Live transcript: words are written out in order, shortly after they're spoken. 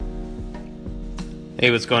Hey,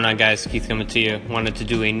 what's going on, guys? Keith coming to you. Wanted to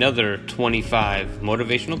do another 25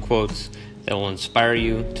 motivational quotes that will inspire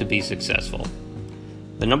you to be successful.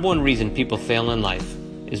 The number one reason people fail in life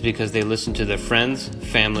is because they listen to their friends,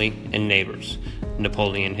 family, and neighbors.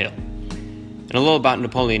 Napoleon Hill. And a little about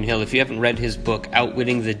Napoleon Hill. If you haven't read his book,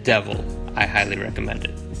 Outwitting the Devil, I highly recommend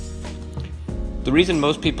it. The reason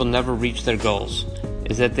most people never reach their goals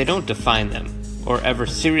is that they don't define them or ever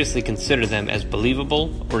seriously consider them as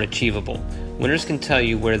believable or achievable. Winners can tell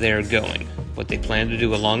you where they are going, what they plan to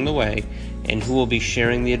do along the way, and who will be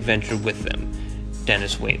sharing the adventure with them.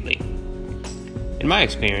 Dennis Waitley. In my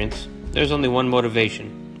experience, there's only one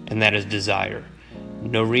motivation, and that is desire.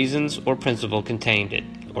 No reasons or principle can taint it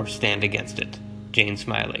or stand against it. Jane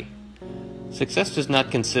Smiley. Success does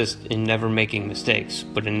not consist in never making mistakes,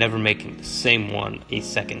 but in never making the same one a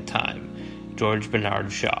second time. George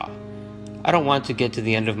Bernard Shaw. I don't want to get to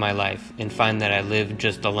the end of my life and find that I lived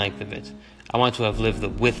just the length of it. I want to have lived the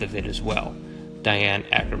width of it as well. Diane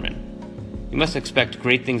Ackerman. You must expect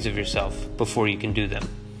great things of yourself before you can do them.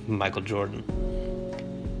 Michael Jordan.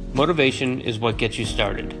 Motivation is what gets you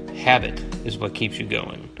started. Habit is what keeps you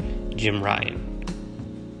going. Jim Ryan.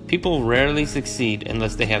 People rarely succeed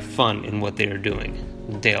unless they have fun in what they are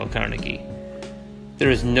doing. Dale Carnegie. There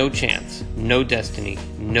is no chance, no destiny,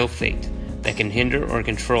 no fate that can hinder or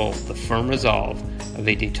control the firm resolve of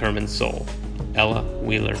a determined soul. Ella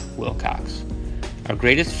Wheeler Wilcox. Our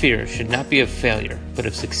greatest fear should not be of failure, but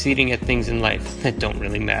of succeeding at things in life that don't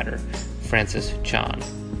really matter. Francis Chan.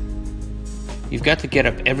 You've got to get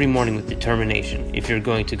up every morning with determination if you're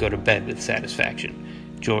going to go to bed with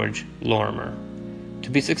satisfaction. George Lorimer. To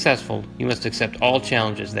be successful, you must accept all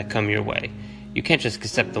challenges that come your way. You can't just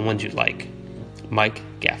accept the ones you like. Mike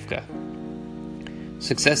Gafka.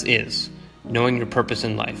 Success is knowing your purpose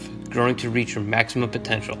in life, growing to reach your maximum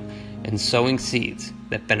potential, and sowing seeds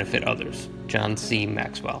that benefit others. John C.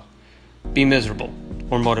 Maxwell. Be miserable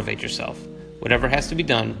or motivate yourself. Whatever has to be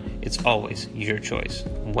done, it's always your choice.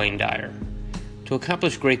 Wayne Dyer. To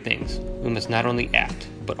accomplish great things, we must not only act,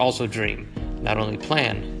 but also dream, not only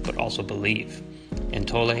plan, but also believe.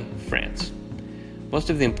 Anatole France. Most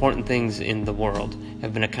of the important things in the world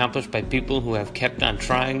have been accomplished by people who have kept on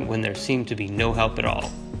trying when there seemed to be no help at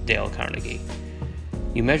all. Dale Carnegie.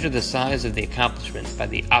 You measure the size of the accomplishment by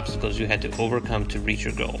the obstacles you had to overcome to reach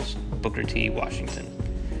your goals. Booker T. Washington.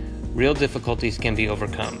 Real difficulties can be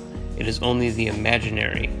overcome. It is only the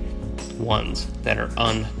imaginary ones that are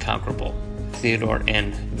unconquerable. Theodore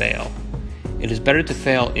N. Vail. It is better to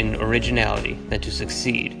fail in originality than to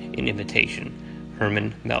succeed in imitation.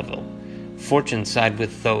 Herman Melville. Fortune side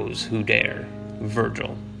with those who dare.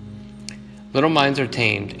 Virgil. Little minds are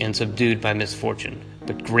tamed and subdued by misfortune,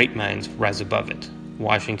 but great minds rise above it.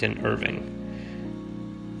 Washington Irving.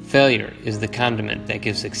 Failure is the condiment that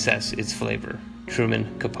gives success its flavor.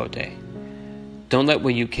 Truman Capote. Don't let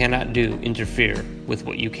what you cannot do interfere with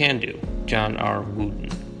what you can do. John R.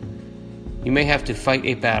 Wooden. You may have to fight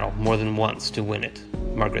a battle more than once to win it.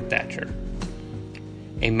 Margaret Thatcher.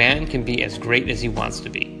 A man can be as great as he wants to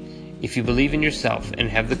be. If you believe in yourself and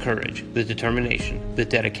have the courage, the determination, the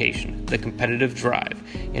dedication, the competitive drive,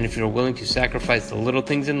 and if you're willing to sacrifice the little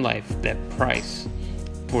things in life that price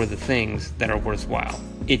for the things that are worthwhile,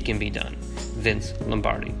 it can be done. Vince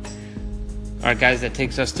Lombardi. Alright, guys, that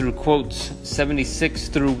takes us through quotes 76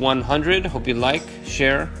 through 100. Hope you like,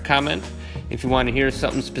 share, comment. If you want to hear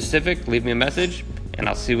something specific, leave me a message, and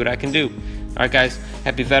I'll see what I can do. Alright, guys,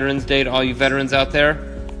 happy Veterans Day to all you veterans out there.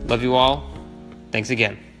 Love you all. Thanks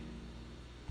again.